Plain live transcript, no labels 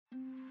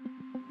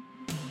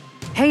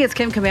Hey, it's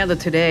Kim Commando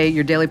Today,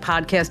 your daily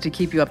podcast to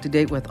keep you up to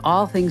date with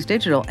all things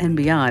digital and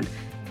beyond.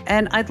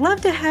 And I'd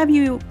love to have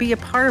you be a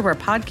part of our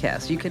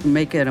podcast. You can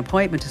make an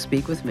appointment to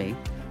speak with me.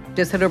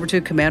 Just head over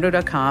to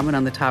commando.com, and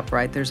on the top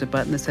right, there's a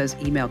button that says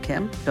Email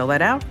Kim. Fill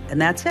that out,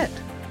 and that's it.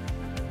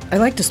 I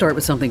like to start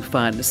with something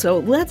fun, so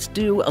let's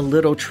do a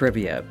little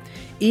trivia.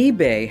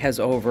 eBay has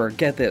over,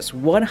 get this,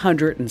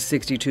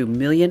 162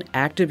 million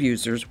active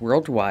users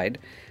worldwide,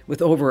 with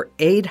over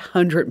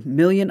 800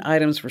 million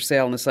items for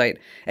sale on the site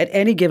at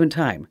any given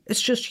time.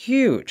 It's just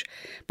huge.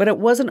 But it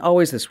wasn't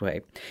always this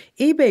way.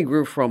 eBay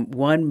grew from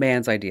one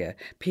man's idea,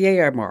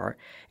 Pierre Amar,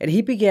 and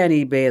he began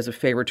eBay as a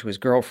favor to his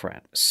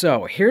girlfriend.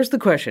 So here's the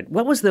question.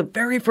 What was the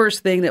very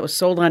first thing that was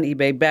sold on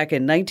eBay back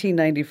in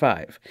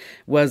 1995?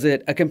 Was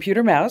it a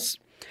computer mouse?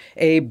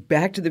 A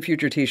Back to the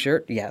Future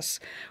t-shirt, yes.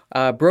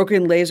 A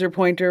broken laser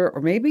pointer,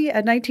 or maybe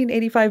a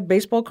 1985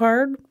 baseball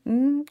card?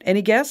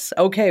 Any guess?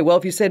 Okay, well,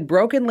 if you said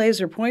broken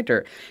laser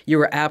pointer, you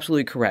were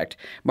absolutely correct.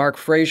 Mark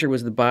Frazier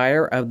was the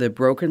buyer of the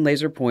broken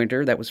laser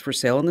pointer that was for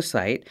sale on the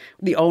site.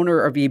 The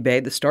owner of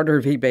eBay, the starter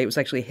of eBay, was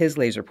actually his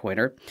laser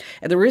pointer.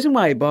 And the reason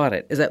why he bought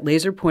it is that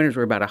laser pointers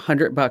were about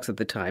 $100 at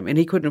the time, and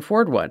he couldn't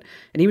afford one.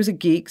 And he was a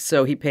geek,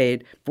 so he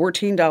paid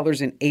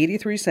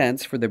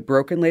 $14.83 for the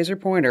broken laser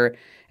pointer,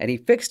 and he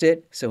fixed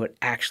it so it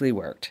actually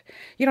worked.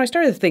 You know, I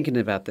started thinking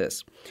about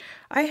this.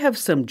 I have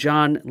some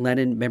John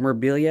Lennon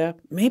memorabilia.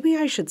 Maybe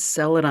I should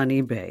sell it on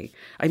eBay.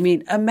 I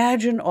mean,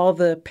 imagine all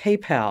the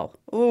PayPal.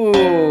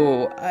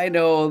 Ooh, I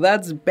know,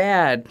 that's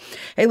bad.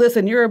 Hey,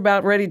 listen, you're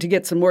about ready to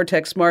get some more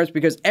tech smarts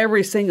because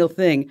every single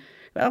thing,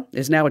 well,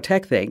 is now a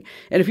tech thing.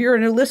 And if you're a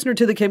new listener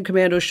to the Kim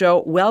Commando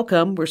Show,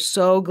 welcome. We're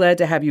so glad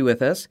to have you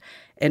with us.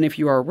 And if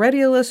you are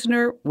already a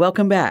listener,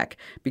 welcome back.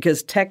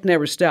 Because tech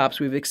never stops,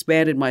 we've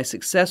expanded my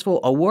successful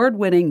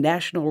award-winning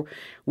national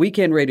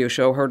weekend radio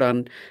show heard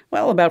on,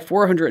 well, about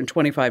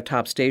 425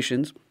 top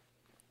stations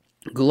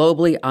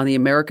globally on the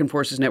American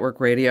Forces Network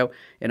Radio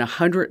in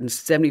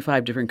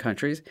 175 different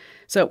countries.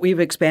 So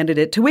we've expanded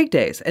it to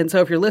weekdays. And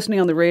so if you're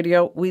listening on the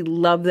radio, we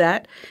love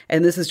that.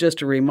 And this is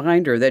just a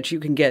reminder that you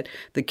can get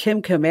the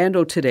Kim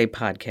Commando Today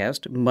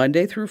podcast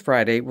Monday through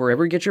Friday,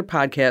 wherever you get your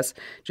podcasts.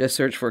 Just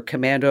search for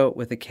Commando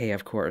with a K,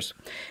 of course.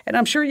 And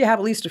I'm sure you have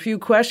at least a few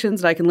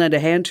questions that I can lend a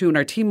hand to, and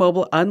our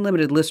T-Mobile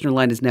Unlimited listener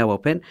line is now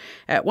open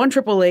at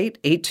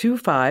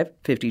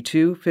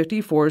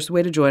 1-888-825-5254 is the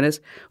way to join us.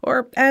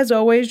 Or as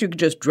always, you can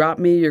just drop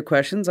me your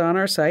questions on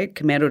our site,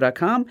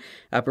 commando.com.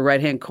 Upper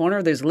right-hand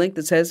corner, there's a link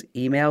that says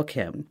Email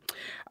Kim.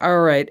 All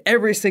right,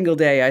 every single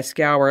day I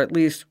scour at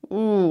least,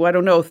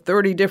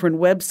 30 different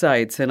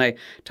websites, and I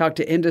talk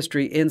to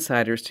industry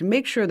insiders to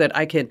make sure that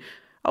I can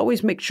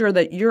always make sure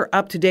that you're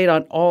up to date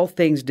on all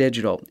things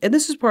digital. And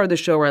this is part of the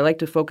show where I like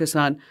to focus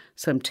on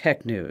some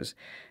tech news.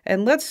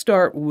 And let's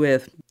start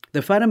with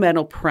the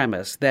fundamental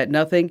premise that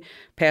nothing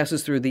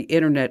passes through the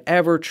internet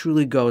ever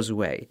truly goes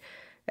away.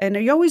 And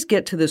you always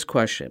get to this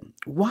question: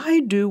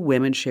 why do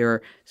women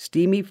share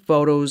steamy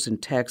photos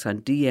and texts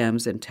on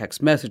DMs and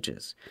text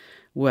messages?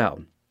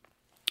 Well,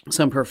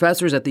 some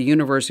professors at the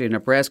University of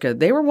Nebraska,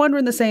 they were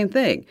wondering the same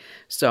thing.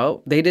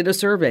 So they did a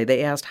survey.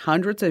 They asked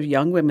hundreds of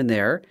young women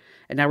there.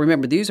 And now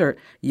remember, these are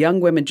young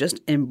women just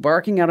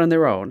embarking out on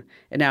their own.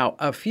 And now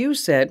a few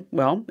said,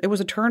 well, it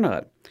was a turn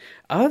on.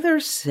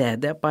 Others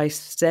said that by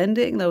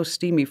sending those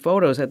steamy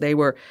photos that they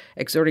were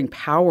exerting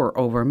power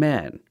over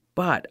men.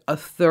 But a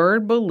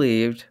third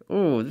believed,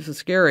 this is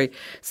scary,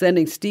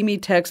 sending steamy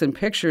texts and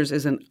pictures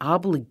is an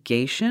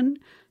obligation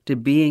to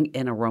being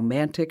in a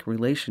romantic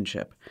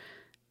relationship.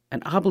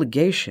 An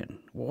obligation.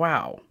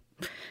 Wow.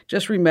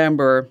 Just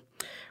remember,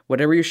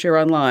 whatever you share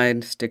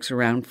online sticks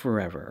around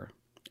forever.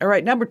 All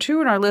right, number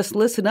 2 on our list,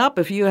 listen up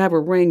if you have a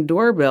Ring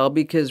doorbell,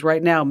 because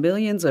right now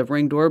millions of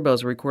Ring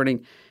doorbells are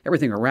recording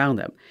everything around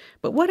them.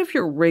 But what if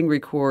your Ring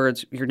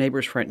records your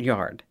neighbor's front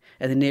yard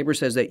and the neighbor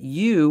says that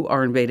you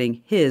are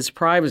invading his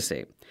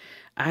privacy?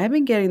 I've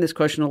been getting this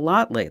question a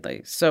lot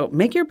lately, so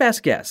make your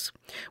best guess.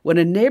 When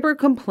a neighbor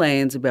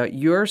complains about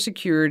your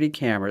security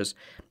cameras,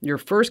 your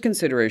first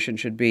consideration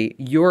should be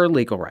your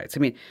legal rights.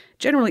 I mean,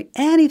 generally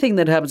anything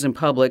that happens in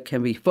public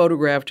can be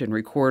photographed and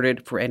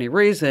recorded for any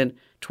reason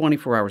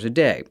 24 hours a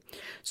day.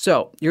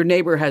 So your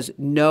neighbor has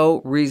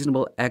no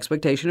reasonable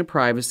expectation of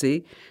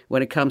privacy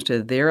when it comes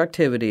to their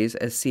activities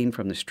as seen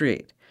from the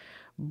street.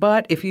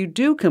 But if you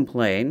do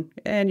complain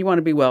and you want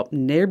to be,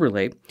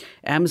 neighborly,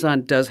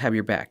 Amazon does have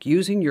your back.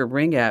 Using your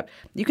Ring app,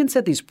 you can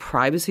set these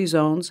privacy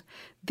zones.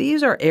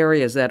 These are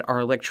areas that are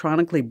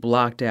electronically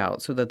blocked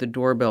out so that the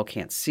doorbell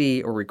can't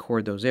see or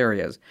record those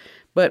areas.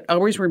 But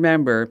always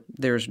remember,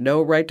 there's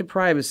no right to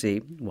privacy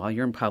while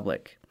you're in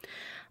public.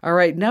 All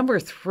right, number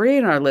 3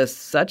 on our list,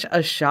 such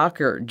a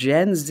shocker.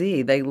 Gen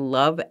Z, they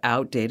love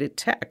outdated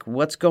tech.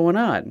 What's going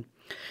on?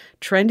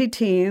 Trendy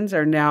teens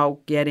are now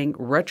getting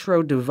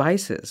retro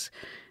devices.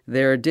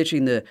 They're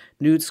ditching the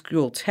new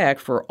school tech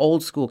for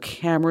old school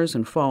cameras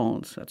and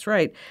phones. That's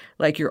right,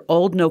 like your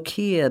old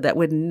Nokia that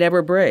would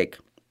never break.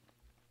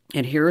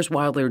 And here's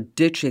why they're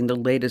ditching the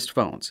latest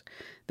phones.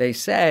 They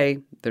say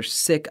they're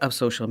sick of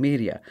social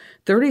media.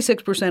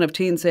 36% of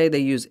teens say they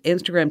use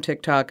Instagram,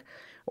 TikTok,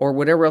 or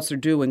whatever else they're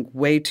doing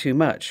way too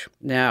much.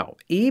 Now,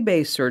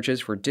 eBay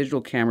searches for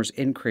digital cameras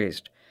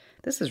increased.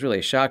 This is really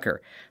a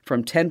shocker,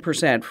 from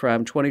 10%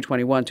 from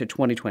 2021 to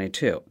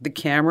 2022. The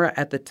camera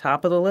at the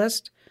top of the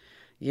list?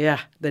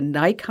 Yeah, the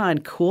Nikon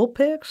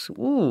Coolpix?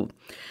 Ooh.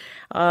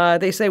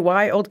 They say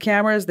why old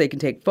cameras? They can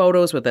take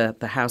photos with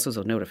the houses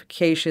of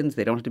notifications.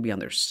 They don't have to be on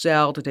their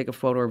cell to take a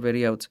photo or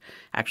video. It's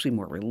actually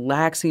more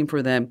relaxing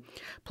for them.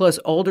 Plus,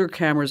 older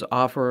cameras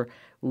offer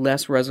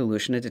less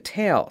resolution and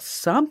detail,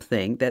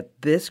 something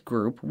that this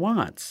group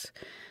wants.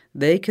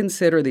 They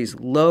consider these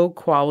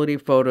low-quality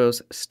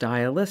photos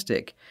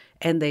stylistic,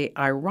 and they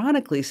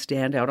ironically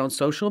stand out on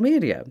social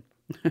media.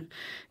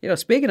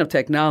 Speaking of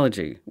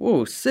technology,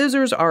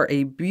 scissors are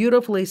a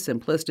beautifully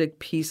simplistic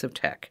piece of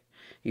tech.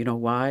 You know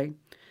why?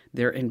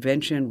 Their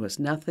invention was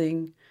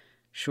nothing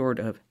short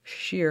of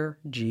sheer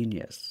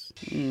genius.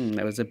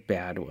 That was a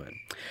bad one.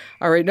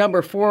 All right,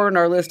 number 4 on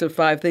our list of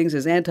 5 things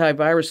is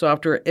antivirus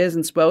software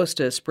isn't supposed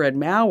to spread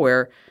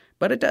malware,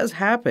 but it does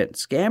happen.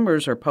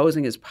 Scammers are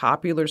posing as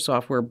popular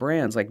software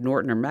brands like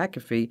Norton or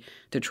McAfee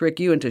to trick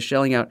you into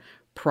shelling out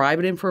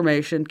private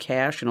information,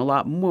 cash, and a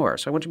lot more.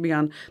 So I want you to be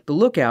on the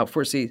lookout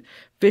for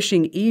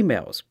phishing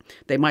emails.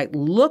 They might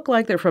look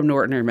like they're from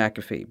Norton or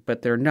McAfee,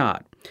 but they're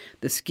not.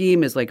 The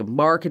scheme is like a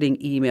marketing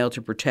email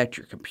to protect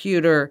your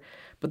computer,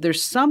 but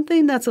there's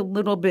something that's a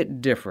little bit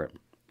different.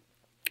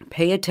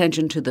 Pay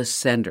attention to the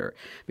sender,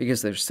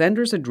 because their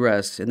sender's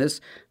address in this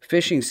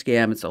phishing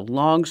scam, it's a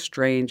long,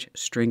 strange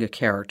string of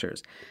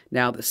characters.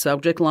 Now, the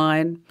subject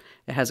line,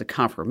 it has a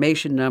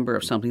confirmation number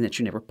of something that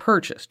you never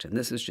purchased, and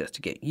this is just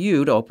to get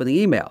you to open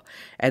the email.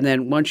 And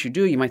then once you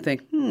do, you might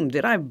think,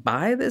 did I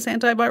buy this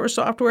antivirus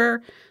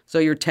software? So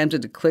you're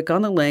tempted to click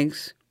on the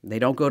links. They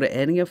don't go to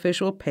any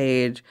official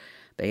page.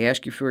 They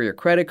ask you for your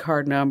credit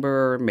card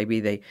number.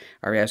 Maybe they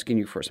are asking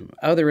you for some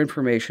other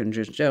information.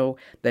 Just know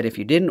that if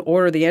you didn't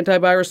order the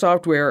antivirus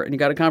software and you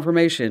got a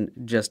confirmation,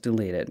 just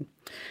delete it.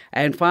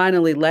 And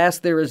finally,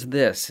 last, there is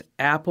this,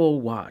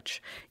 Apple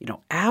Watch.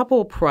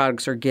 Apple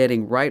products are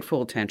getting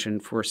rightful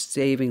attention for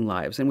saving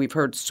lives. And we've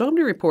heard so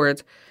many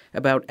reports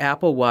about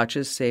Apple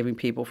Watches saving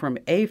people from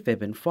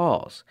AFib and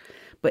falls.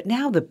 But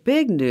now the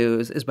big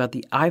news is about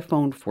the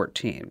iPhone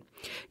 14.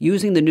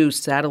 Using the new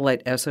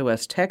satellite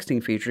SOS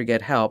texting feature to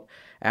get help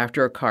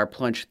after a car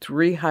plunged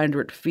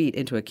 300 feet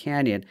into a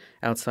canyon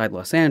outside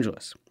Los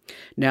Angeles.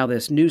 Now,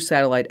 this new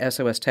satellite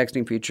SOS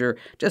texting feature,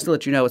 just to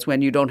let you know, it's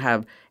when you don't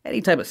have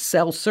any type of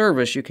cell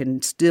service, you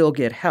can still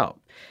get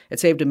help. It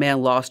saved a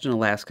man lost in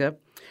Alaska,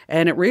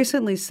 and it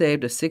recently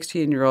saved a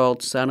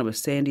 16-year-old son of a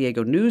San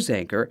Diego news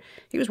anchor.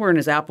 He was wearing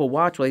his Apple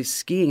Watch while he's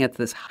skiing at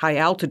this high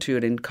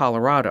altitude in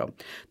Colorado.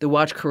 The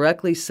watch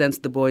correctly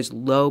sensed the boy's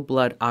low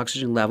blood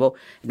oxygen level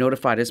and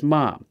notified his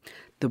mom.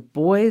 The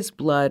boy's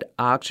blood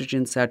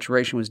oxygen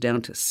saturation was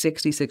down to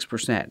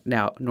 66%.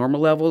 Now,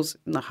 normal levels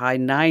in the high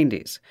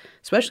 90s,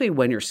 especially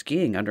when you're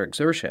skiing under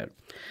exertion.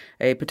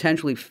 A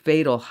potentially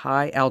fatal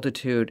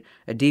high-altitude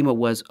edema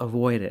was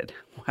avoided.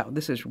 Wow,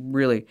 this is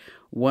really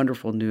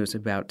wonderful news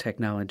about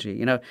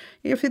technology.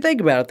 If you think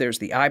about it, there's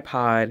the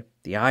iPod,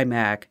 the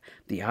iMac,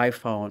 the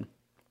iPhone.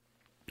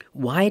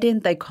 Why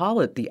didn't they call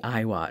it the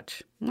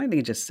iWatch? I think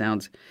it just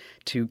sounds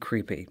too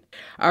creepy.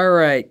 All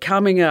right,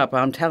 coming up,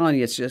 I'm telling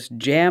you, it's just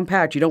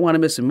jam-packed. You don't want to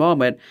miss a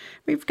moment.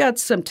 We've got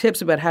some tips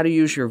about how to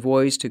use your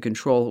voice to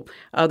control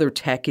other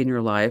tech in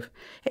your life.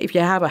 Hey, if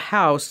you have a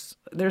house,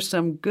 there's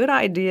some good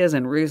ideas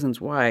and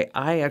reasons why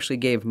I actually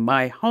gave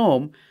my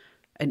home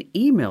an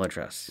email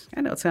address.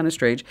 I know it sounded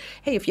strange.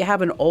 Hey, if you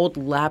have an old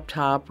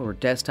laptop or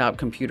desktop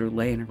computer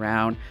laying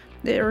around,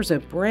 there's a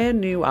brand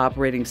new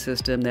operating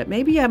system that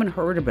maybe you haven't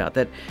heard about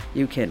that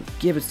you can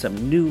give it some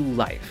new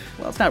life.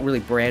 Well, it's not really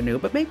brand new,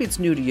 but maybe it's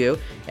new to you.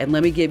 And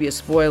let me give you a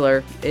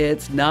spoiler.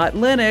 It's not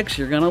Linux.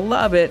 You're going to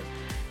love it.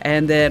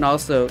 And then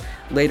also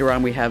later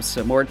on, we have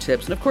some more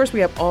tips. And of course,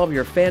 we have all of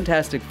your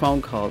fantastic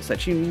phone calls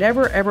that you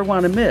never, ever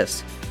want to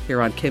miss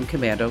here on Kim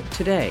Komando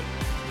Today.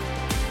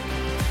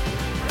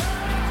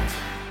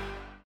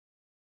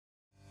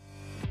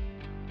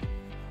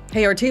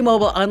 Hey, our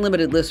T-Mobile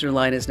Unlimited listener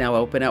line is now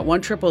open at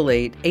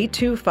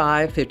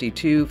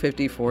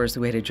 1-888-825-5254 is the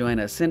way to join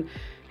us. And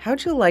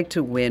how'd you like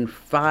to win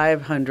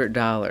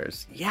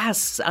 $500?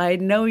 Yes, I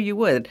know you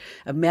would.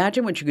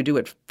 Imagine what you could do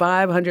with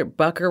 500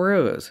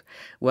 buckaroos.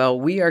 Well,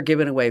 we are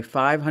giving away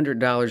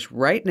 $500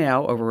 right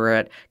now over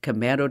at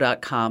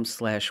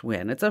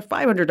Komando.com/win. It's a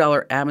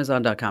 $500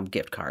 Amazon.com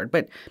gift card,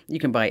 but you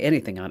can buy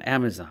anything on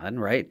Amazon,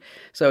 right?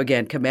 So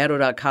again,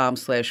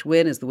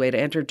 Komando.com/win is the way to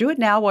enter. Do it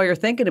now while you're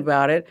thinking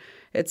about it.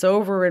 It's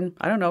over in,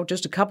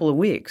 just a couple of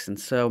weeks. And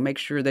so make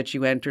sure that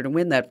you enter to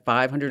win that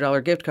 $500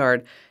 gift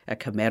card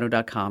at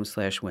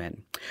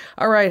Komando.com/win.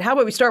 All right, how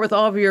about we start with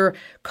all of your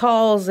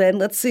calls? And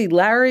let's see,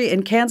 Larry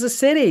in Kansas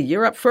City,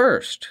 you're up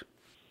first.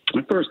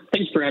 First,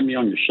 thanks for having me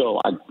on your show.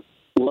 I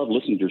love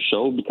listening to your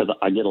show because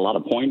I get a lot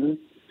of pointers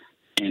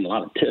and a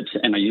lot of tips,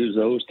 and I use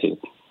those to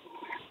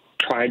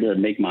try to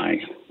make my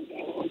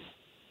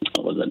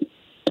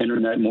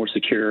internet more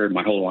secure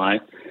my whole life.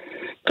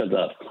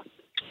 Because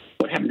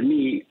what happened to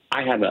me,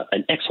 I have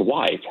an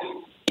ex-wife,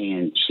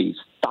 and she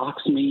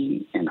stalks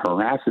me and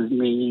harasses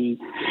me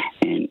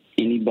and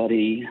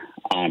anybody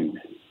I'm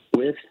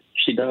with,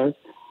 she does.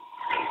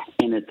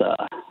 And it's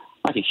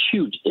like a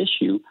huge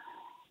issue.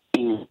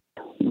 And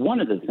one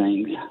of the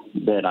things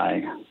that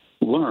I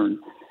learned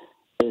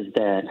is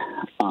that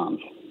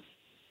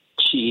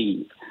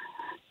she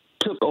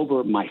took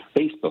over my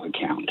Facebook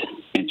account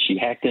and she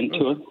hacked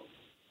into it.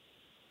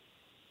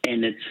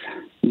 And it's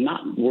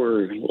not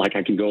where, like,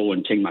 I can go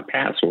and change my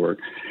password.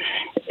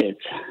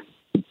 It's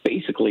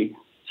basically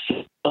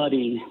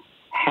somebody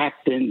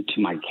hacked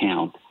into my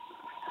account,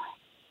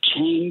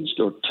 changed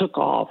or took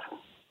off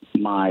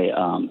my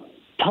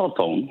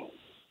telephone,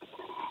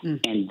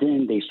 and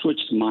then they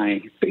switched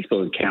my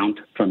Facebook account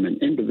from an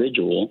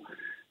individual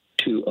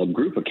to a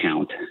group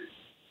account,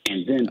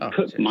 and then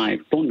put my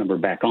phone number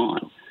back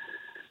on,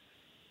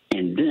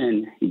 and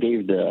then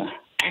gave the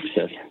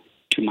access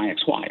to my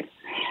ex-wife.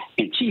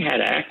 And she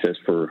had access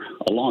for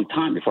a long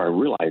time before I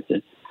realized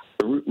it.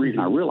 The reason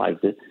I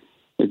realized it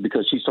is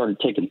because she started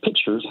taking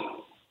pictures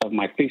of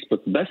my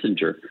Facebook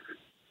Messenger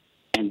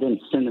and then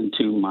send them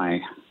to my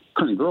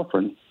current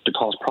girlfriend to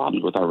cause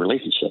problems with our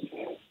relationship.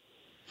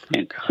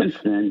 And since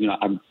then,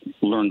 I've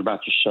learned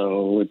about your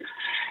show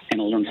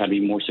and I learned how to be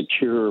more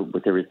secure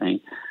with everything.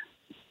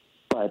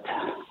 But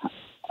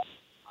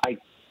I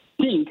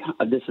think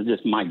this is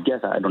just my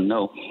guess. I don't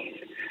know,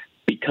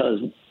 because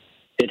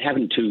it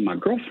happened to my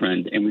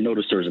girlfriend, and we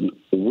noticed there was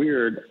a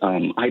weird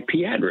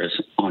IP address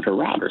on her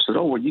router.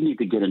 So, well, you need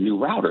to get a new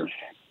router.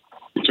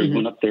 So we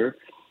went up there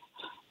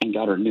and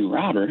got her new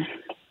router.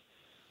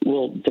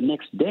 Well, the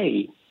next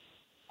day,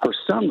 her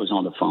son was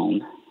on the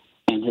phone,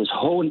 and his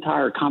whole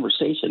entire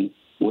conversation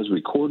was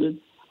recorded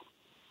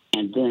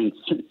and then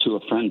sent to a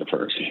friend of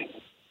hers.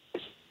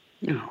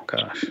 Oh,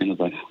 gosh. And I was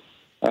like,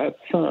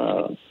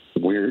 that's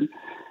weird.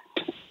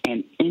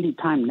 And any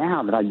time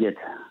now that I get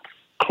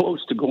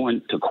close to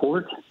going to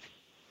court,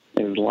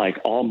 it was like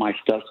all my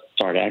stuff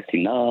started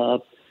acting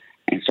up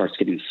and starts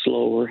getting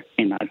slower.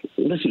 And I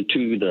listened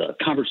to the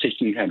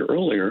conversation you had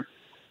earlier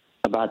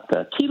about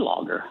the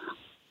keylogger.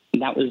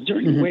 Now, is there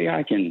any way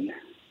I can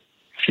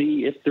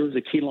see if there's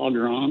a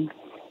keylogger on?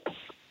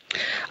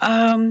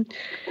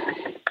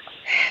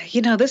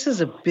 This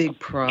is a big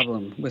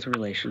problem with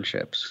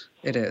relationships.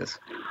 It is.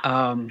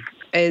 And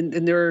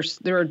there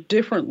are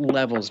different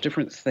levels,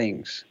 different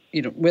things.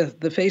 With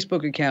the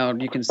Facebook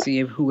account, you can see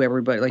who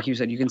everybody, like you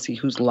said, you can see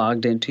who's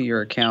logged into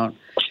your account.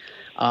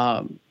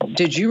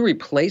 Did you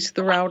replace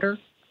the router?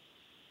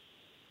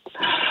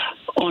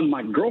 On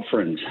my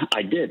girlfriend's,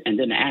 I did. And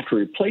then after I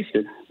replaced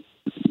it,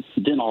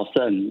 then all of a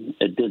sudden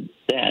it did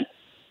that.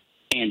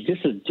 And this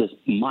is just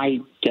my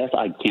guess.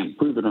 I can't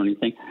prove it or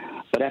anything.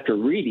 But after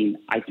reading,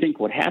 I think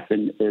what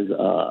happened is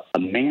a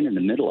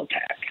man-in-the-middle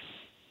attack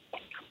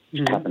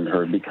happened to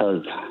her,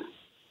 because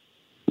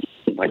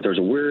like there's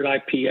a weird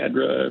IP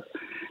address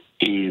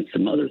and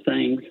some other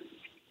things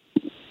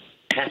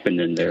happened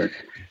in there.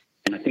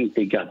 And I think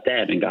they got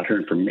that and got her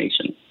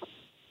information.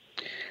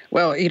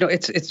 Well,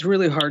 it's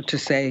really hard to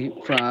say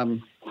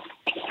from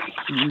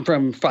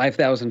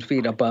 5,000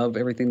 feet above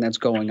everything that's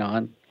going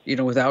on,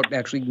 without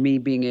actually me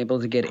being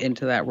able to get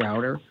into that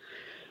router.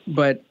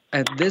 But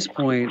at this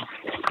point,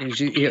 as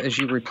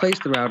you replace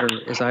the router,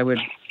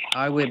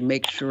 I would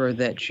make sure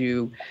that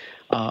you've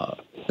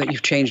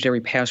changed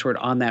every password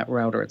on that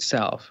router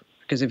itself.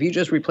 Because if you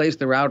just replace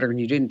the router and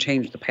you didn't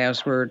change the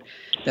password,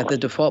 that the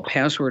default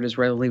password is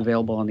readily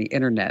available on the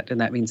internet.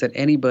 And that means that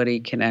anybody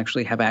can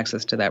actually have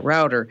access to that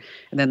router.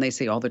 And then they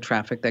see all the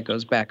traffic that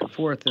goes back and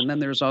forth. And then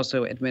there's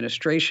also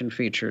administration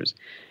features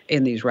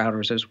in these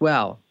routers as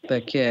well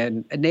that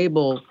can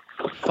enable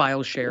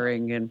file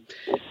sharing and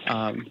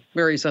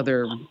various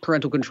other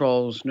parental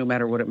controls, no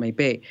matter what it may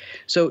be.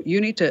 So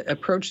you need to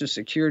approach the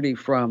security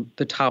from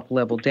the top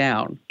level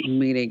down,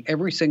 meaning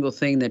every single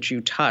thing that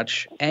you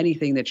touch,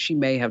 anything that she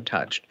may have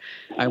touched,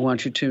 I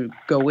want you to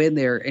go in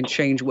there and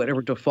change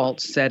whatever default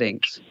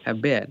settings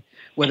have been,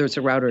 whether it's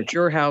a router at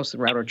your house, a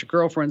router at your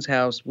girlfriend's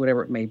house,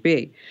 whatever it may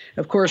be.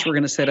 Of course, we're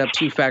going to set up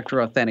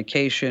two-factor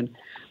authentication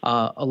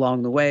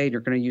along the way.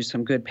 You're going to use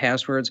some good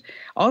passwords.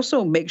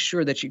 Also, make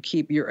sure that you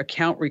keep your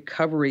account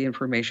recovery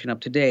information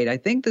up to date. I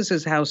think this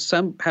is how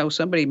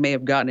somebody may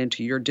have gotten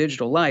into your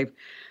digital life,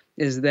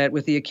 is that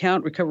with the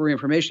account recovery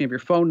information, you have your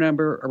phone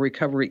number, a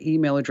recovery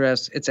email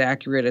address, it's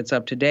accurate, it's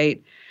up to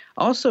date.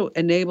 Also,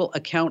 enable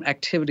account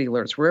activity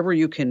alerts wherever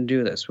you can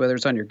do this, whether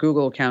it's on your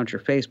Google account,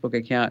 your Facebook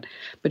account,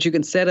 but you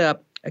can set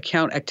up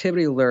account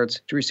activity alerts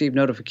to receive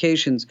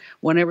notifications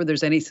whenever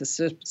there's any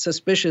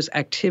suspicious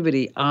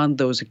activity on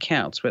those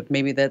accounts. But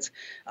maybe that's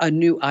a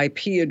new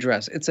IP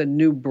address, it's a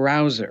new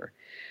browser.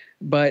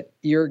 But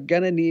you're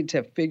going to need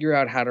to figure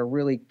out how to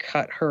really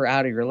cut her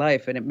out of your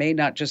life. And it may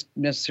not just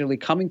necessarily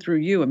coming through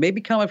you. It may be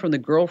coming from the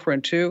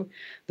girlfriend too.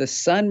 The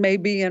son may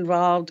be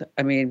involved.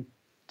 I mean,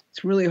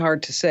 it's really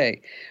hard to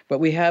say. But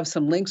we have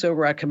some links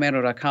over at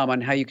commando.com on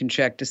how you can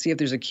check to see if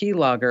there's a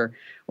keylogger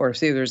or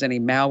see if there's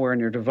any malware in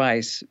your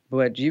device.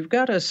 But you've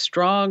got a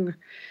strong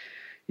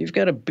You've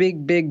got a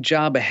big, big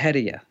job ahead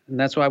of you. And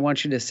that's why I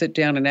want you to sit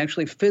down and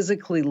actually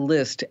physically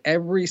list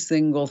every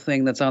single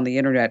thing that's on the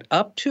internet,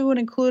 up to and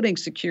including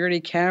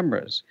security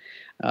cameras,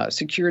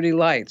 security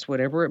lights,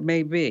 whatever it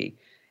may be.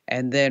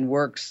 And then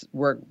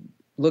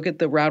look at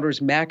the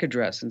router's MAC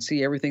address and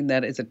see everything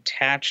that is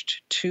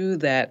attached to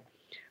that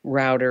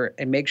router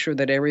and make sure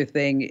that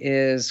everything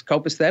is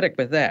copacetic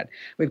with that.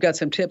 We've got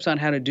some tips on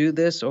how to do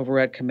this over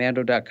at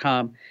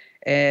commando.com.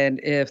 And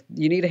if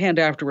you need a hand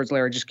afterwards,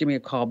 Larry, just give me a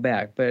call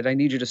back. But I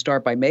need you to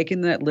start by making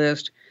that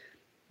list,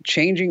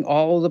 changing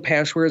all the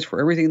passwords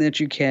for everything that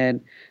you can,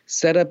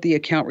 set up the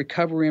account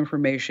recovery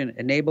information,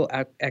 enable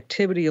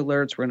activity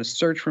alerts. We're going to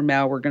search for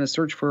malware. We're going to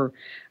search for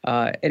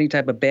any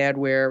type of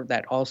badware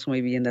that also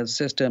may be in those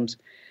systems.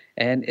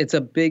 And it's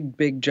a big,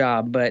 big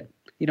job. But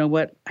you know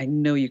what? I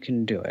know you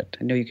can do it.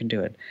 I know you can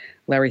do it.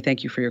 Larry,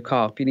 thank you for your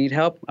call. If you need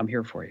help, I'm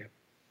here for you.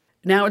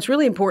 Now, it's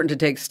really important to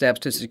take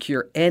steps to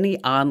secure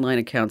any online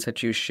accounts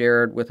that you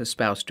shared with a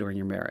spouse during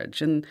your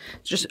marriage. And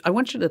I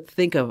want you to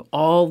think of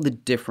all the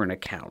different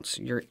accounts,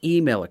 your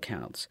email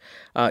accounts,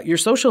 your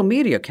social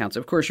media accounts.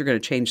 Of course, you're going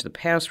to change the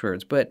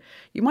passwords, but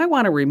you might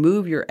want to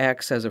remove your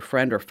ex as a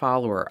friend or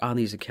follower on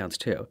these accounts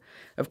too.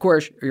 Of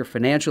course, your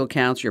financial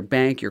accounts, your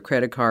bank, your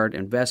credit card,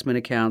 investment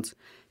accounts,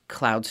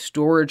 cloud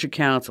storage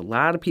accounts. A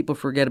lot of people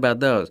forget about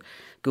those.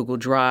 Google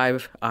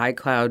Drive,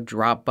 iCloud,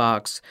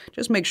 Dropbox.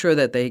 Just make sure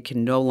that they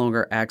can no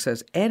longer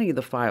access any of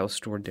the files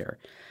stored there.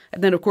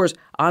 And then, of course,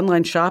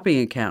 online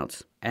shopping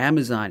accounts,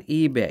 Amazon,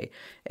 eBay,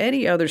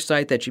 any other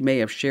site that you may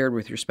have shared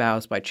with your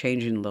spouse by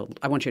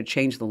I want you to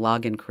change the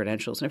login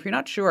credentials. And if you're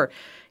not sure,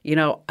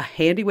 a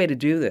handy way to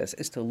do this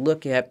is to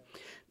look at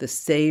the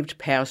saved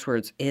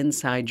passwords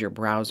inside your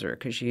browser,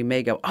 because you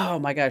may go, oh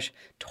my gosh,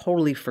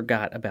 totally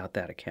forgot about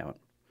that account.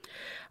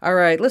 All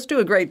right, let's do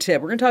a great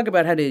tip. We're going to talk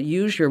about how to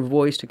use your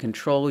voice to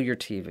control your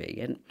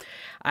TV. And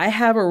I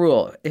have a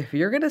rule. If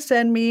you're going to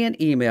send me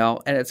an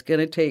email and it's going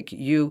to take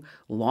you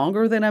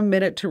longer than a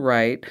minute to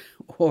write,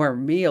 or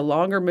me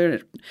longer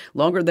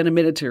than a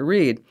minute to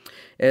read,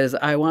 is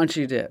I want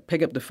you to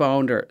pick up the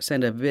phone or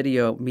send a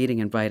video meeting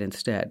invite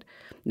instead.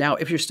 Now,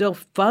 if you're still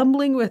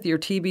fumbling with your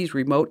TV's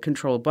remote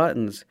control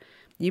buttons,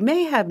 you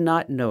may have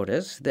not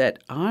noticed that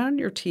on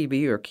your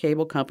TV or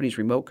cable company's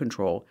remote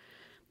control,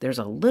 there's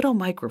a little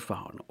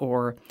microphone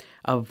or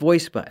a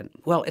voice button.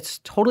 Well, it's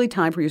totally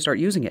time for you to start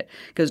using it,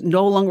 because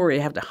no longer will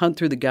you have to hunt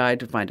through the guide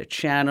to find a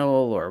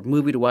channel or a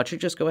movie to watch. You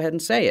just go ahead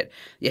and say it.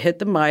 You hit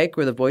the mic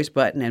or the voice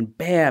button and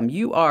bam,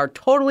 you are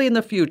totally in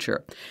the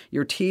future.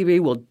 Your TV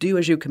will do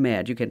as you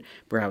command. You can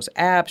browse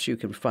apps, you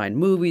can find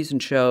movies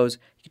and shows,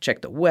 you can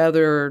check the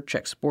weather,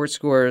 check sports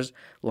scores,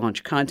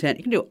 launch content.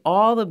 You can do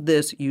all of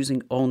this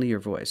using only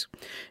your voice.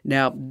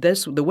 Now,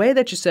 the way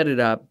that you set it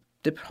up,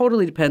 it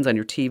totally depends on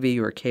your TV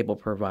or cable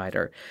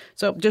provider.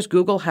 So just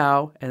Google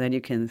how, and then you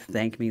can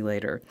thank me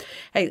later.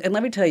 Hey, and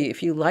let me tell you,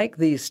 if you like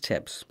these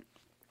tips,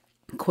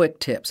 quick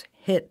tips,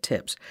 hit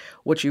tips,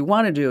 what you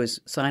want to do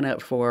is sign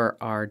up for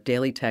our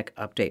Daily Tech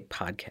Update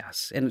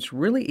podcasts. And it's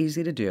really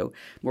easy to do.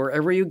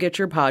 Wherever you get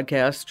your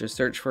podcasts, just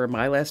search for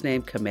my last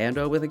name,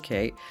 Commando with a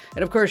K.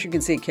 And of course, you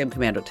can see Kim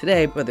Commando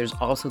today, but there's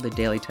also the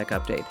Daily Tech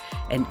Update.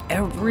 And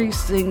every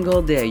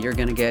single day, you're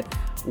going to get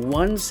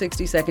one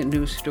 60-second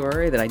news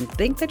story that I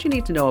think that you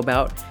need to know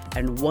about,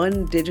 and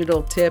one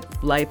digital tip,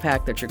 life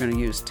hack that you're going to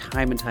use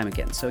time and time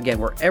again. So again,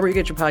 wherever you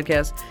get your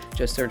podcast,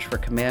 just search for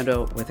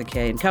Commando with a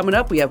K. And coming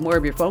up, we have more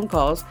of your phone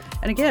calls.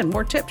 And again,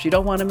 more tips you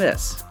don't want to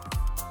miss.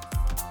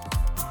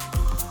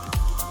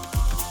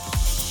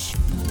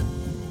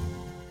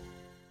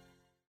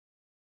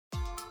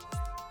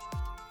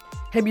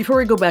 Hey, before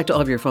we go back to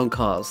all of your phone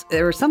calls,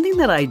 there was something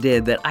that I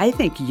did that I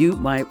think you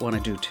might want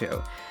to do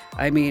too.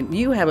 I mean,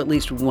 you have at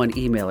least one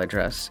email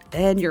address,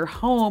 and your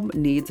home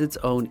needs its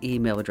own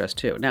email address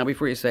too. Now,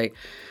 before you say,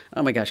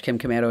 oh my gosh, Kim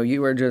Commando,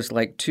 you are just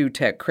like too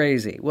tech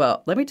crazy.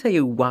 Well, let me tell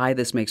you why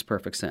this makes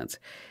perfect sense.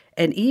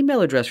 An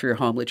email address for your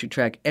home lets you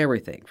track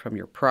everything from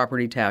your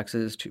property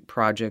taxes to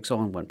projects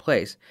all in one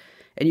place.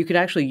 And you can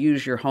actually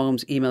use your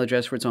home's email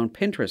address for its own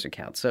Pinterest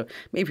account. So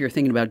maybe you're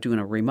thinking about doing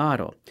a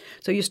remodel.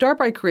 So you start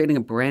by creating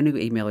a brand new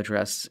email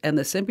address, and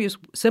the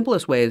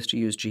simplest way is to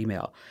use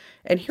Gmail.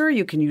 And here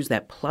you can use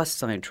that plus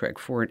sign trick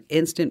for an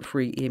instant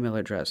free email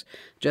address.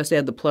 Just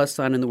add the plus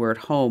sign in the word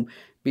home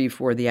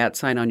before the @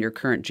 sign on your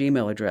current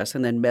Gmail address,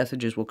 and then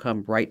messages will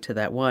come right to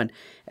that one.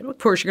 And of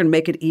course, you're going to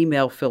make an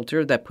email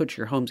filter that puts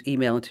your home's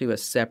email into a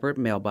separate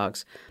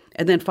mailbox.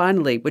 And then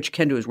finally, what you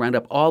can do is round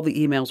up all the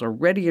emails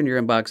already in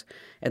your inbox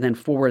and then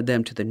forward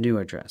them to the new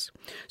address.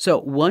 So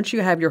once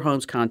you have your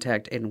home's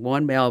contact in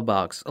one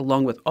mailbox,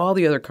 along with all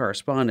the other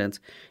correspondence,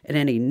 and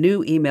any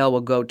new email will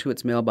go to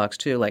its mailbox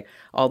too, like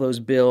all those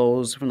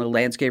bills from the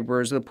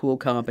landscapers, the pool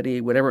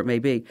company, whatever it may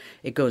be,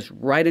 it goes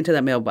right into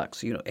that mailbox,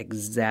 so you know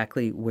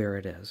exactly where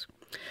it is.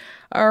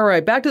 All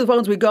right, back to the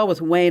phones we go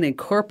with Wayne in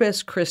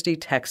Corpus Christi,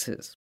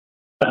 Texas.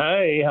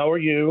 Hey, how are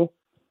you?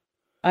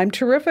 I'm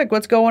terrific.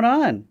 What's going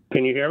on?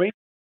 Can you hear me?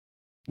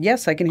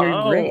 Yes, I can hear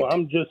you great.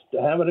 I'm just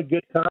having a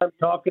good time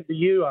talking to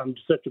you. I'm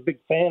such a big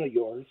fan of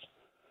yours.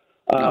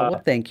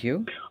 Well, thank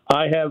you.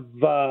 I have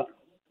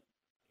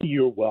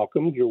You're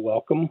welcome. You're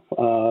welcome.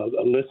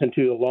 Listened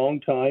to you a long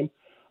time.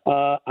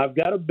 I've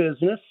got a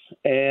business,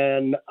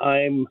 and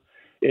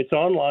it's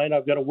online.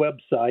 I've got a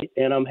website,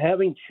 and I'm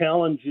having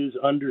challenges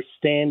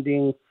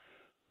understanding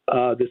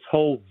this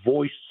whole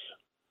voice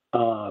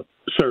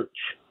search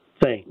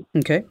thing.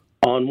 Okay.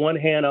 On one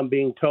hand, I'm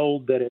being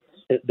told that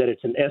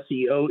it's an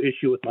SEO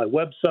issue with my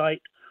website.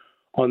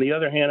 On the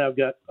other hand, I've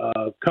got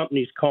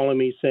companies calling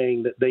me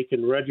saying that they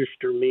can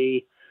register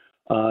me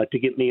to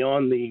get me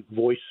on the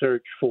voice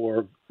search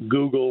for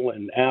Google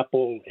and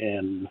Apple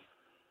and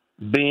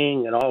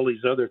Bing and all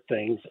these other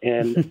things.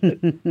 And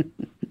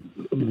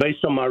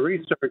based on my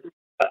research,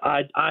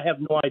 I have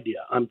no idea.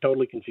 I'm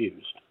totally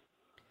confused.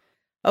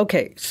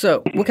 Okay,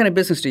 so what kind of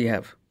business do you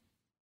have?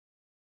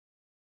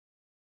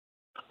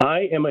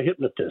 I am a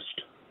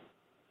hypnotist.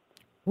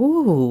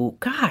 Ooh,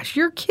 gosh,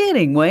 you're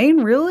kidding,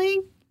 Wayne,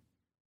 really?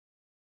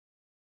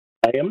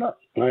 I am not.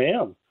 I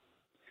am.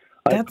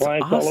 I have That's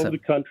clients all over awesome. the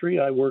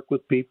country. I work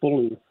with people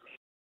and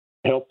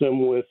help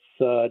them with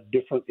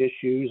different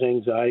issues,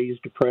 anxieties,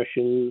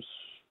 depressions,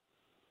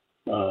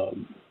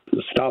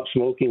 stop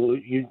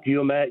smoking.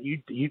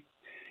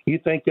 You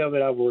think of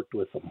it, I've worked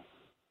with them.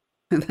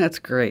 That's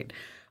great.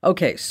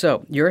 Okay,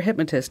 so you're a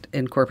hypnotist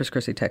in Corpus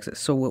Christi, Texas.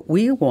 So what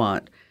we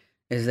want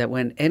is that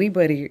when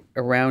anybody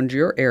around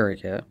your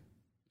area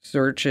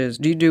searches,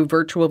 do you do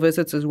virtual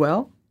visits as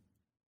well?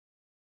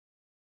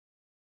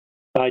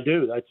 I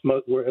do. That's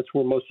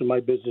where most of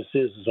my business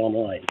is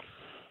online.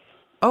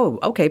 Oh,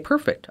 okay,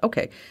 perfect.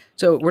 Okay.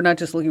 So we're not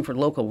just looking for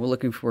local, we're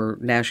looking for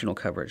national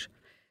coverage.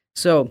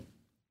 So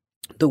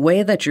the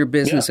way that your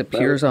business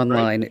appears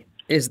online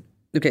is,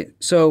 okay,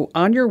 so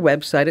on your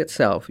website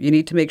itself, you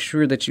need to make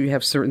sure that you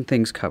have certain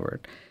things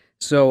covered.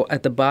 So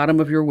at the bottom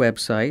of your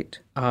website,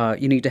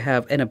 you need to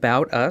have an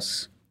About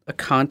Us, a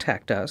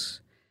Contact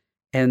Us,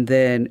 and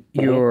then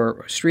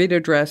your street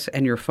address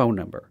and your phone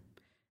number.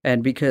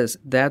 And because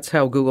that's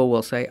how Google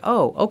will say,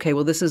 oh, okay,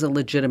 well, this is a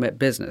legitimate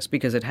business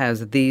because it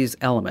has these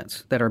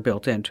elements that are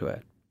built into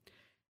it.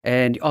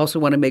 And you also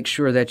want to make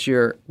sure that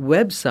your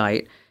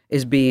website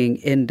is being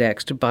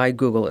indexed by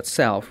Google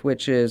itself,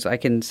 which is, I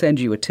can send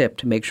you a tip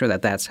to make sure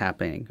that that's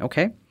happening,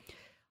 okay?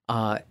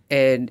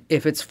 And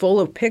if it's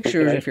full of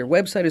pictures, if your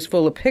website is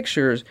full of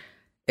pictures,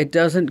 it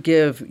doesn't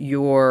give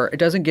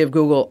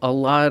Google a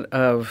lot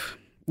of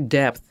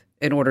depth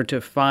in order to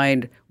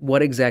find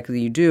what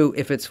exactly you do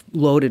if it's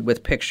loaded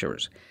with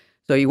pictures.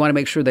 So you want to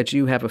make sure that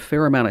you have a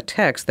fair amount of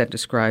text that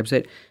describes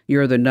it.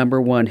 You're the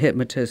 #1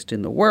 hypnotist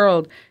in the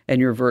world, and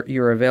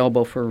you're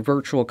available for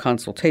virtual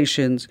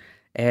consultations,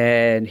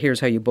 and here's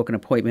how you book an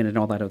appointment and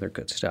all that other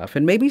good stuff.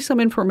 And maybe some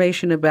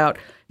information about,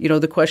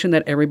 the question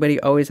that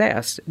everybody always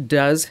asks,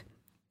 does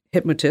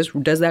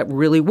that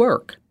really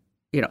work?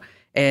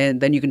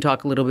 And then you can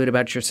talk a little bit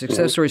about your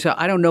success story. So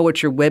I don't know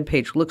what your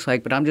webpage looks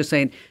like, but I'm just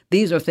saying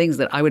these are things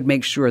that I would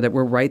make sure that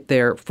we're right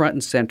there front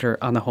and center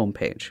on the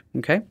homepage.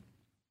 Okay?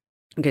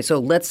 Okay, so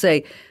let's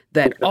say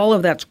that all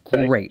of that's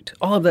great.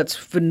 All of that's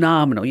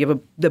phenomenal. You have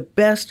the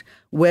best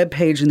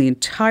webpage in the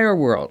entire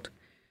world,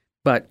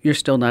 but you're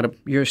still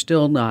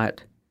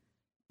not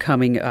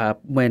coming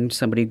up when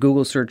somebody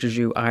Google searches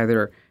you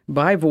either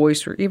by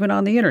voice or even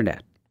on the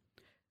internet.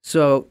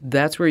 So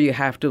that's where you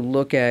have to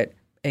look at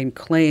and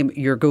claim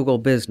your Google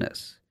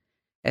business.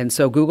 And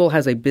so Google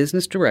has a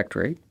business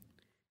directory,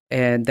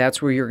 and that's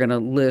where you're going to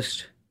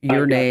list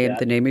your name,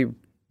 the name of your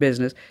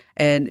business.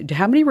 And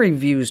how many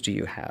reviews do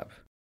you have?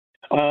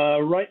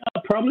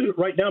 Probably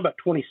right now about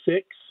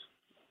 26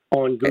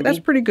 on Google. Okay, that's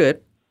pretty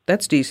good.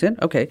 That's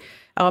decent. Okay.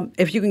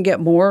 If you can get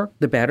more,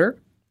 the better,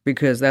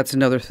 because that's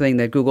another thing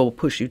that Google will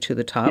push you to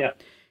the top.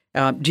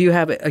 Yeah. Do you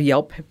have a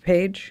Yelp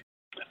page?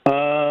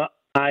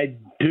 I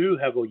do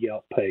have a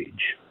Yelp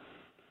page.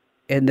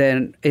 And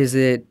then does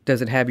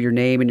it have your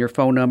name and your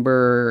phone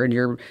number and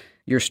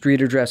your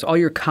street address, all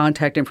your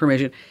contact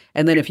information?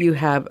 And then if you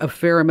have a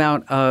fair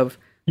amount of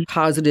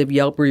positive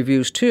Yelp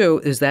reviews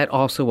too, is that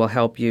also will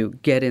help you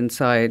get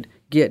inside,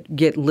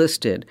 get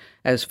listed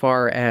as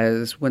far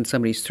as when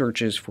somebody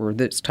searches for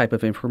this type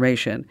of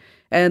information.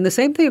 And the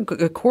same thing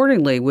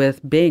accordingly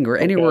with Bing or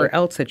anywhere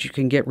else that you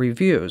can get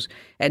reviews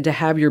and to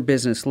have your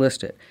business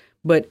listed.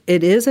 But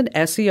it is an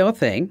SEO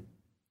thing,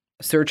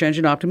 search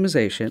engine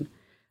optimization,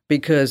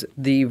 because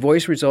the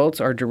voice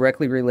results are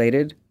directly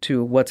related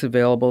to what's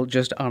available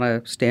just on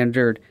a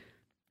standard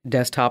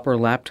desktop or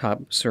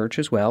laptop search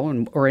as well,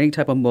 or any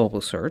type of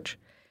mobile search.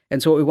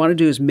 And so what we want to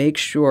do is make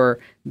sure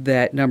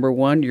that,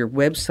 #1, your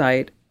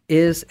website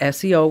is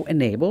SEO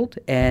enabled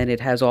and it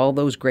has all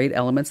those great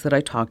elements that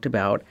I talked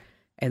about.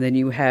 And then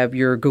you have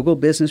your Google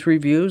business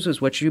reviews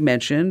is what you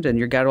mentioned, and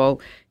you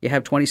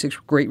have 26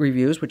 great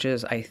reviews, which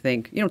is, I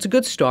think, it's a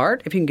good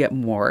start if you can get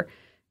more.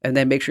 And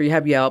then make sure you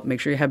have Yelp, make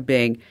sure you have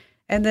Bing.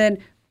 And then,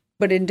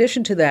 but in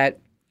addition to that,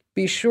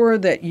 be sure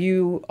that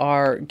you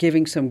are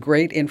giving some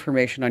great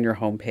information on your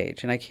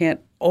homepage. And I can't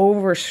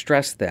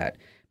overstress that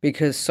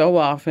because so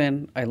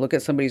often I look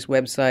at somebody's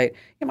website,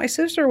 and my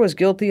sister was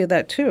guilty of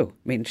that too.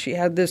 I mean, she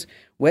had this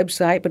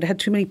website, but it had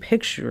too many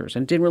pictures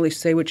and didn't really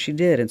say what she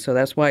did. And so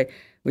that's why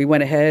we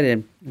went ahead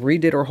and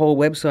redid her whole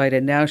website,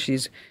 and now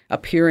she's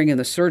appearing in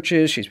the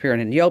searches, she's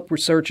appearing in Yelp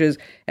searches,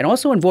 and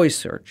also in voice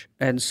search.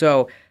 And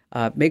so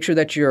make sure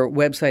that your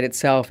website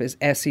itself is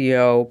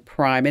SEO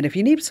prime. And if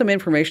you need some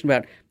information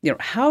about,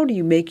 how do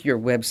you make your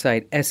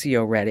website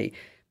SEO ready,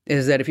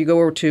 is that if you go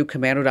over to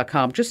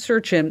commando.com, just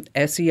search in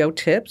SEO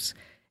tips,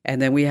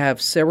 and then we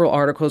have several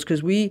articles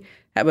because we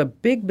have a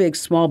big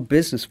small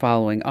business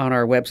following on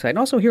our website and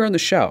also here on the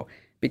show.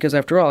 Because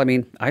after all,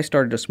 I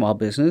started a small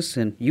business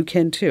and you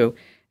can too.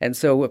 And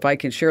so if I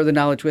can share the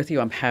knowledge with you,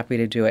 I'm happy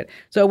to do it.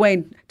 So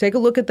Wayne, take a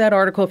look at that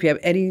article.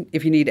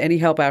 If you need any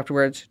help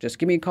afterwards, just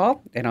give me a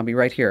call and I'll be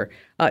right here.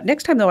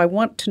 Next time though, I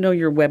want to know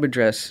your web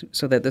address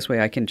so that this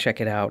way I can check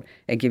it out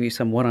and give you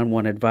some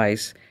one-on-one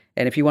advice.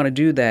 And if you want to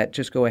do that,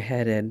 just go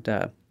ahead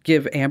and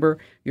give Amber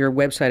your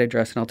website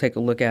address and I'll take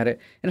a look at it.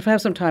 And if I have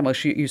some time, I'll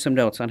shoot you some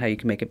notes on how you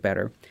can make it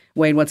better.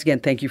 Wayne, once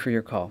again, thank you for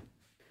your call.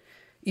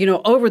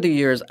 Over the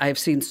years, I've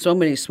seen so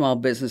many small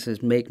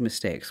businesses make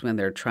mistakes when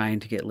they're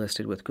trying to get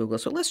listed with Google.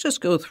 So let's just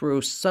go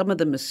through some of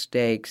the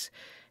mistakes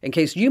in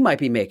case you might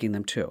be making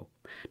them too.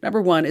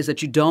 Number one is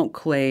that you don't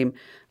claim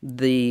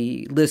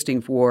the listing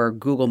for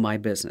Google My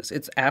Business.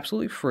 It's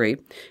absolutely free,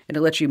 and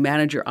it lets you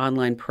manage your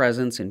online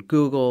presence in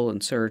Google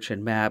and search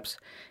and maps.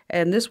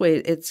 And this way,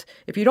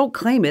 if you don't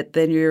claim it,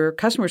 then your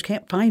customers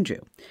can't find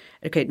you.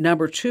 Okay,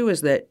 number two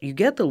is that you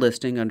get the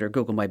listing under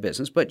Google My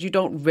Business, but you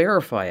don't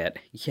verify it.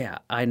 Yeah,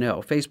 I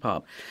know,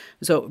 facepalm.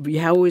 So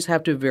you always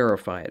have to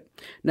verify it.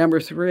 Number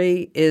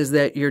three is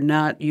that you're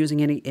not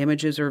using any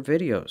images or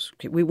videos.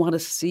 Okay, we want to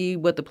see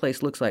what the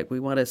place looks like. We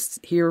want to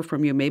hear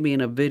from you maybe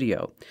in a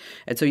video.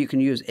 And so you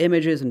can use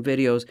images and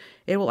videos.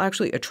 It will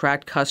actually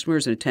attract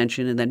customers and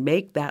attention and then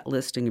make that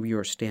listing of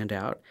yours stand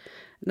out.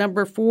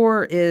 Number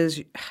four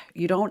is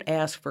you don't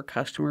ask for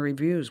customer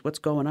reviews. What's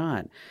going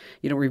on?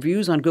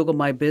 Reviews on Google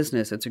My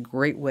Business, it's a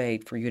great way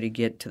for you to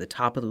get to the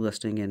top of the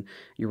listing and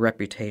your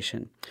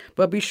reputation.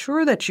 But be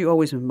sure that you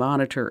always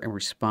monitor and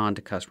respond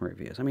to customer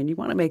reviews. You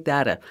want to make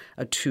that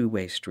a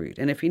two-way street.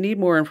 And if you need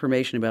more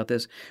information about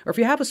this, or if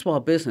you have a small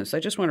business, I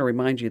just want to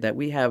remind you that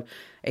we have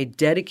a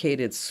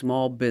dedicated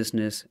small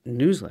business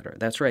newsletter.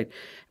 That's right.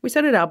 We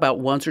send it out about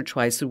once or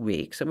twice a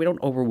week, so we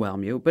don't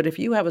overwhelm you. But if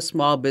you have a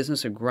small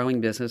business or growing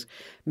business,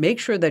 make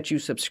sure that you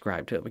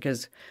subscribe to it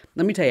because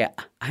let me tell you,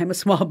 I'm a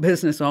small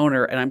business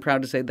owner and I'm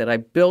proud to say that I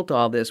built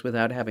all this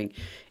without having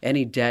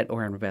any debt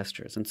or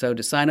investors. And so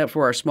to sign up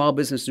for our small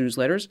business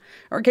newsletters,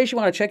 or in case you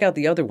want to check out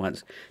the other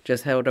ones,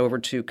 just head over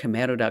to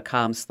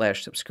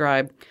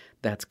commando.com/subscribe.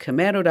 That's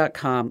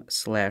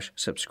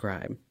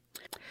commando.com/subscribe.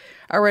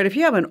 All right, if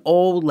you have an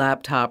old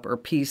laptop or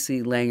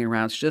PC laying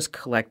around, it's just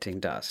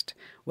collecting dust,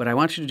 what I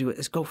want you to do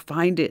is go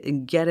find it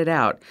and get it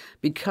out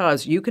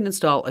because you can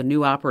install a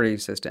new operating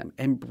system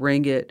and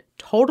bring it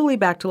totally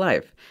back to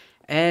life.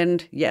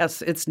 And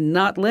yes, it's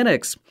not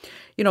Linux.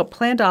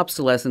 Planned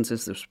obsolescence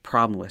is this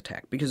problem with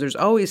tech because there's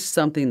always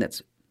something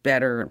that's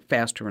better and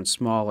faster and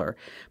smaller.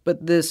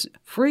 But this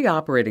free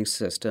operating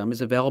system is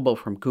available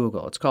from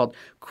Google. It's called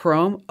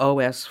Chrome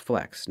OS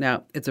Flex.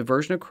 Now, it's a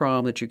version of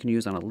Chrome that you can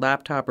use on a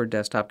laptop or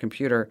desktop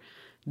computer.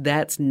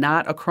 That's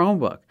not a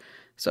Chromebook.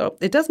 So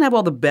it doesn't have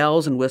all the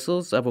bells and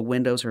whistles of a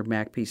Windows or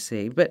Mac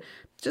PC, but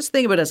just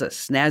think of it as a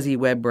snazzy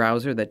web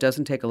browser that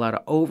doesn't take a lot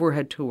of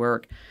overhead to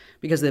work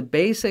because the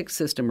basic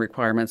system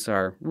requirements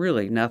are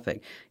really nothing.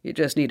 You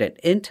just need an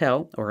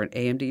Intel or an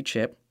AMD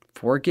chip,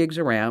 4 gigs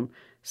of RAM,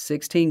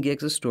 16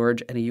 gigs of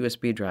storage, and a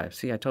USB drive.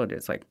 See, I told you,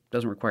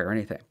 doesn't require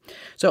anything.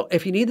 So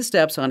if you need the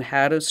steps on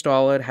how to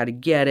install it, how to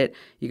get it,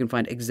 you can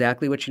find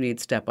exactly what you need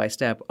step by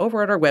step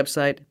over at our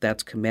website.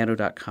 That's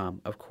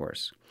commando.com, of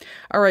course.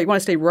 All right, you want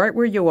to stay right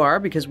where you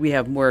are because we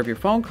have more of your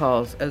phone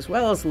calls as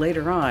well as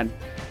later on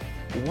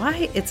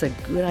why it's a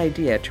good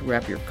idea to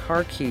wrap your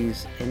car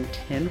keys in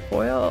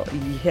tinfoil.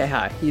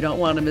 Yeah, you don't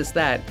want to miss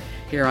that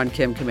here on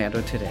Kim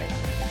Komando Today.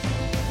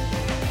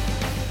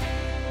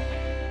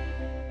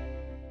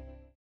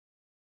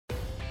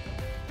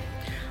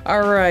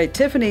 All right,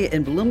 Tiffany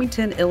in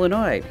Bloomington,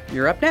 Illinois,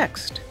 you're up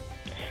next.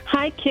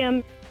 Hi,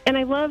 Kim. And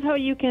I love how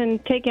you can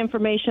take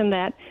information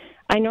that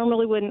I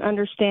normally wouldn't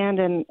understand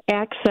and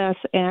access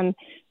and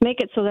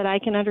make it so that I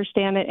can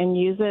understand it and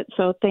use it.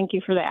 So thank you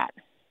for that.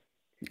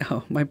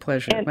 Oh, my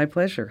pleasure. My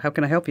pleasure. How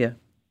can I help you?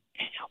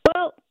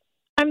 Well,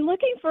 I'm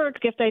looking for a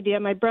gift idea.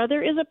 My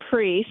brother is a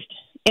priest,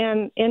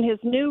 and in his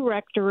new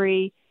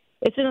rectory,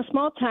 it's in a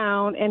small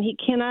town, and he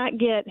cannot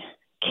get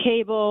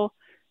cable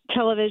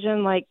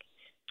television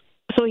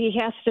so he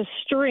has to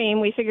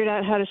stream. We figured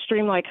out how to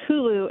stream like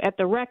Hulu at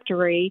the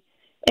rectory,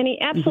 and he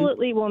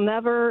absolutely will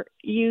never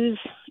use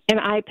an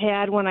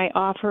iPad when I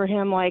offer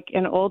him like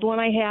an old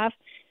one I have.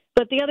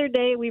 But the other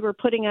day we were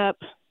putting up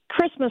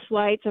Christmas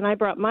lights, and I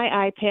brought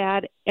my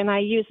iPad, and I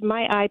used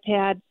my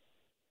iPad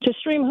to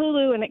stream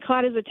Hulu, and it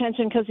caught his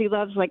attention because he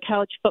loves like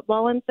college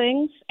football and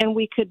things, and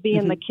we could be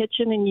in the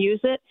kitchen and use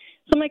it.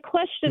 So my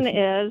question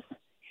is,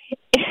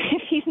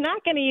 if he's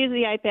not going to use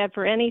the iPad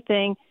for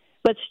anything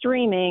but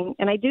streaming,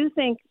 and I do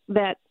think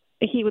that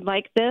he would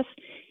like this,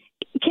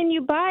 can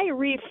you buy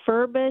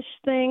refurbished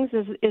things?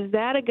 Is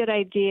that a good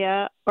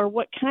idea? Or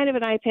what kind of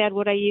an iPad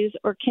would I use?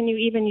 Or can you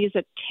even use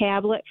a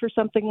tablet for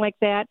something like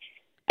that?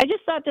 I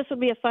just thought this would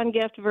be a fun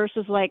gift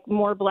versus like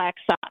more black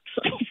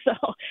socks.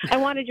 So I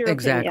wanted your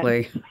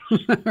Exactly.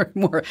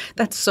 More.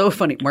 That's so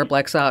funny. More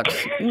black socks.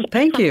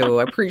 Thank you.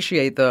 I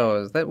appreciate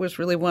those. That was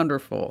really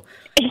wonderful.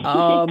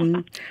 All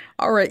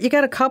right. You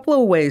got a couple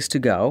of ways to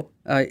go.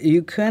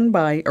 You can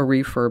buy a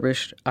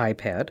refurbished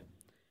iPad.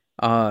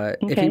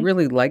 If you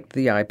really like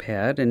the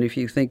iPad and if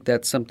you think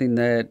that's something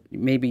that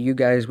maybe you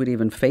guys would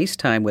even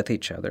FaceTime with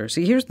each other.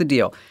 See, here's the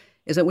deal,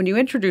 is that when you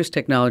introduce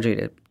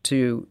technology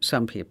to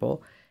some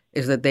people,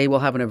 is that they will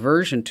have an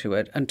aversion to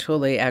it until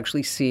they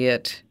actually see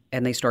it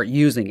and they start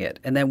using it.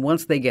 And then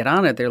once they get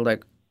on it, they're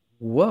like,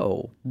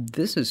 whoa,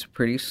 this is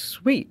pretty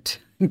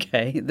sweet.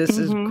 Okay, this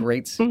is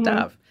great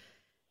stuff.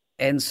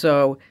 And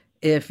so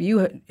if you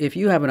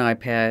have an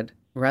iPad,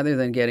 rather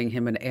than getting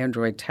him an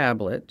Android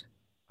tablet,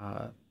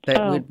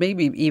 would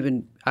maybe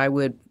even I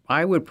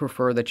would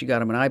prefer that you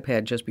got him an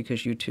iPad just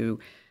because you two,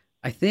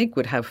 I think,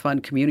 would have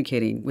fun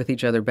communicating with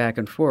each other back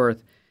and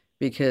forth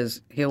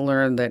because he'll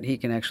learn that he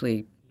can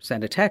actually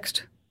send a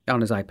text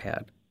on his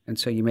iPad. And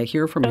so you may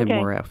hear from him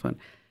more often.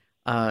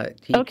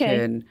 He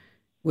can,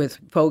 with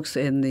folks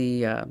in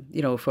the,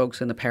 folks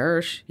in the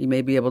parish, he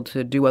may be able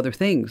to do other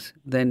things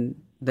than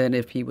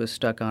if he was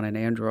stuck on an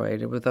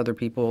Android with other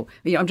people.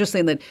 I'm just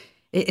saying that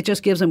it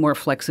just gives him more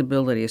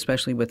flexibility,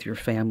 especially with your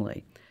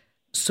family.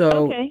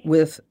 So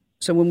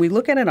so when we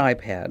look at an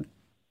iPad,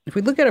 if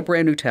we look at a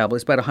brand new tablet,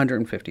 it's about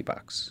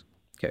 $150.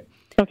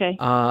 Okay.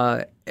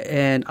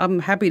 And I'm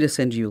happy to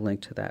send you a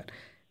link to that.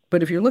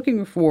 But if you're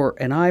looking for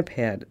an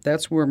iPad,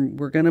 that's where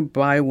we're going to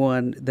buy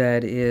one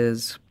that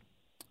is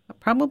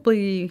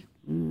probably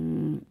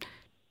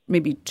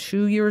maybe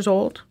 2 years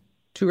old,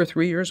 2 or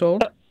 3 years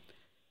old.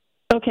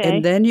 Okay.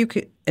 And then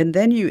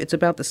it's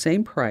about the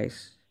same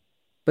price,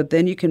 but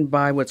then you can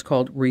buy what's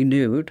called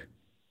renewed,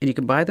 and you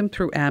can buy them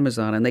through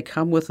Amazon, and they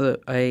come with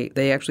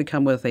they actually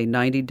come with a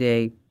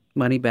 90-day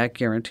money-back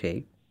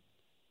guarantee.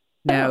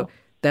 Now,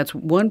 that's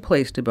one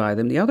place to buy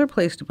them. The other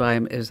place to buy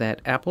them is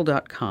at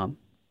apple.com.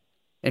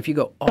 And if you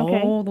go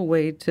all the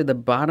way to the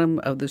bottom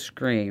of the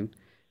screen,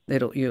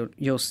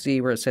 you'll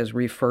see where it says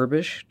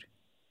refurbished.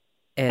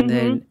 And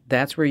then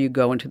that's where you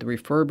go into the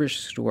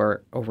refurbished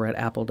store over at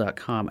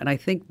apple.com. And I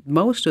think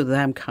most of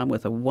them come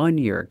with a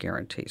 1-year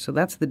guarantee. So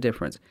that's the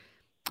difference.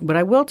 But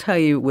I will tell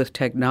you with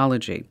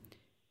technology,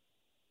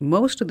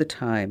 most of the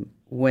time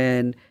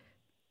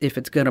if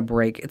it's going to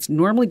break, it's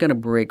normally going to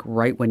break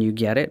right when you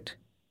get it.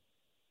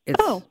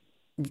 It's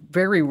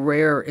very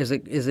rare is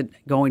it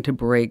going to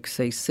break,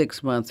 say,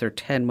 6 months or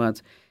 10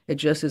 months. It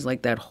just is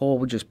like that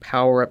whole just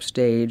power up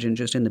stage and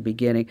just in the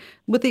beginning,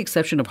 with the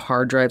exception of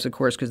hard drives, of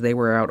course, because they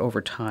wear out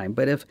over time.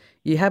 But if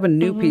you have a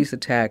new piece of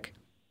tech,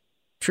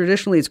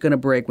 traditionally it's going to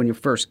break when you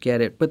first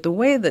get it. But the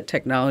way that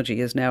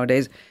technology is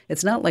nowadays,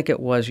 it's not like it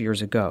was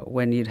years ago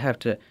when you'd have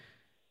to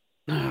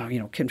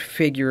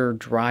configure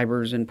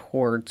drivers and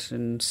ports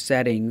and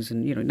settings.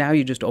 And, now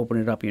you just open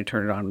it up and you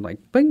turn it on and like,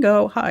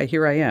 bingo, hi,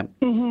 here I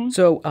am.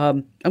 So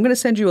I'm going to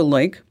send you a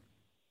link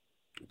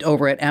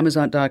over at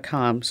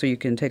Amazon.com so you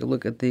can take a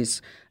look at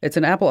these. It's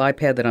an Apple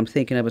iPad that I'm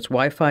thinking of. It's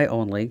Wi-Fi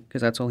only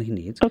because that's all he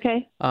needs.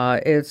 Okay.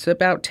 It's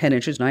about 10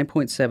 inches,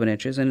 9.7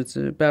 inches, and it's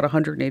about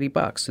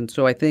 $180. And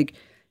so I think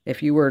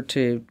if you were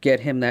to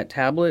get him that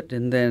tablet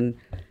and then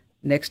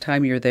next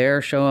time you're there,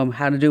 show him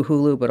how to do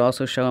Hulu, but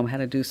also show him how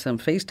to do some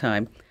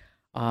FaceTime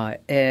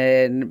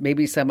and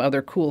maybe some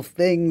other cool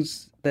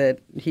things that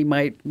he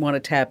might want to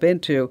tap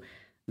into,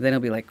 then he'll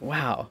be like,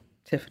 wow,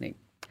 Tiffany,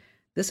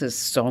 this is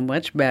so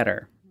much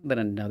better than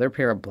another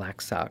pair of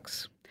black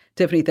socks.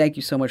 Tiffany, thank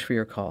you so much for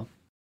your call.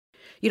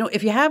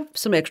 If you have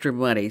some extra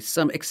money,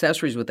 some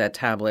accessories with that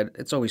tablet,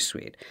 it's always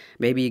sweet.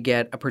 Maybe you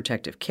get a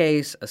protective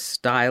case, a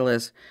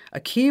stylus, a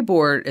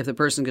keyboard if the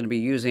person's going to be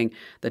using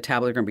the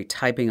tablet, they're going to be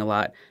typing a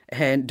lot.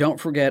 And don't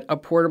forget a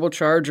portable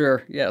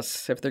charger.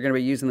 Yes, if they're going to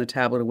be using the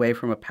tablet away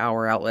from a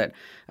power outlet,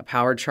 a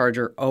power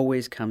charger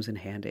always comes in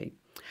handy.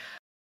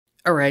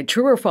 All right,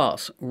 true or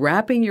false?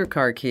 Wrapping your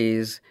car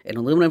keys in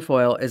aluminum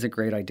foil is a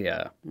great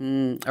idea.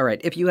 All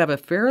right, if you have a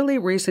fairly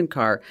recent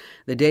car,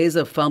 the days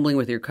of fumbling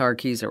with your car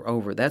keys are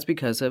over. That's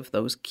because of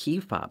those key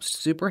fobs.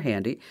 Super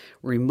handy.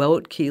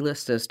 Remote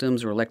keyless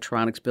systems or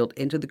electronics built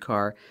into the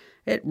car.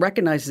 It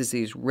recognizes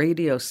these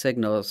radio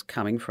signals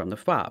coming from the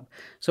fob.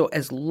 So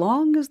as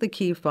long as the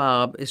key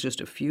fob is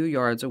just a few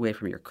yards away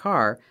from your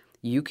car,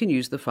 you can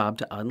use the fob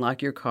to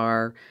unlock your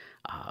car,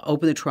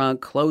 open the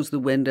trunk, close the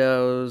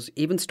windows,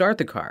 even start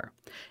the car.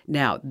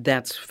 Now,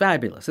 that's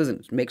fabulous,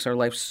 isn't it? It makes our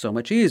life so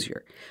much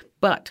easier.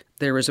 But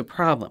there is a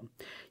problem.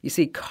 You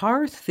see,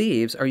 car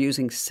thieves are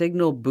using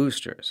signal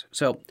boosters.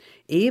 So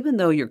even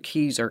though your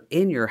keys are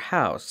in your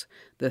house,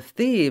 the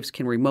thieves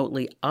can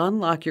remotely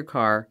unlock your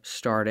car,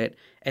 start it,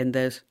 and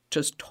then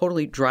just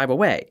totally drive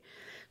away.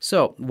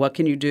 So what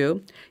can you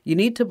do? You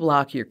need to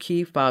block your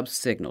key fob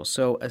signal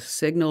so a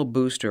signal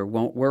booster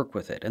won't work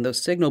with it. And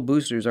those signal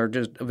boosters are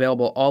just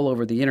available all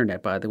over the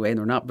internet, by the way, and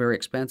they're not very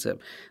expensive,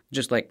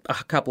 just like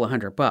a couple of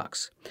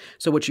 $100.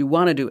 So what you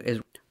want to do is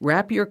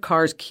wrap your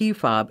car's key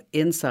fob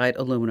inside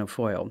aluminum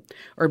foil.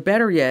 Or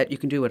better yet, you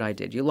can do what I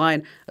did. You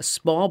line a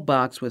small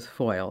box with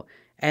foil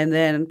and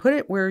then put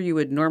it where you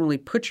would normally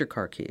put your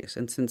car keys.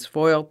 And since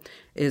foil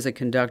is a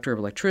conductor of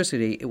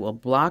electricity, it will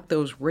block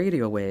those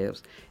radio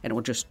waves and it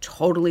will just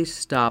totally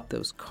stop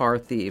those car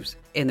thieves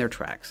in their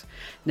tracks.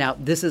 Now,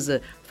 this is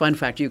a fun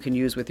fact you can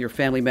use with your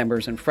family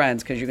members and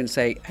friends because you can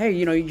say, hey,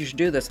 you should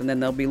do this. And then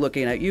they'll be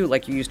looking at you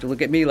like you used to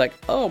look at me like,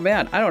 oh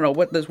man, I don't know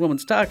what this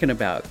woman's talking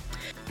about.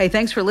 Hey,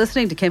 thanks for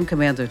listening to Kim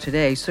Komando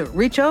today. So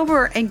reach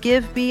over and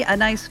give me a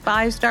nice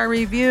 5-star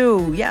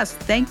review. Yes,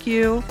 thank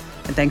you.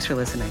 And thanks for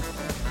listening.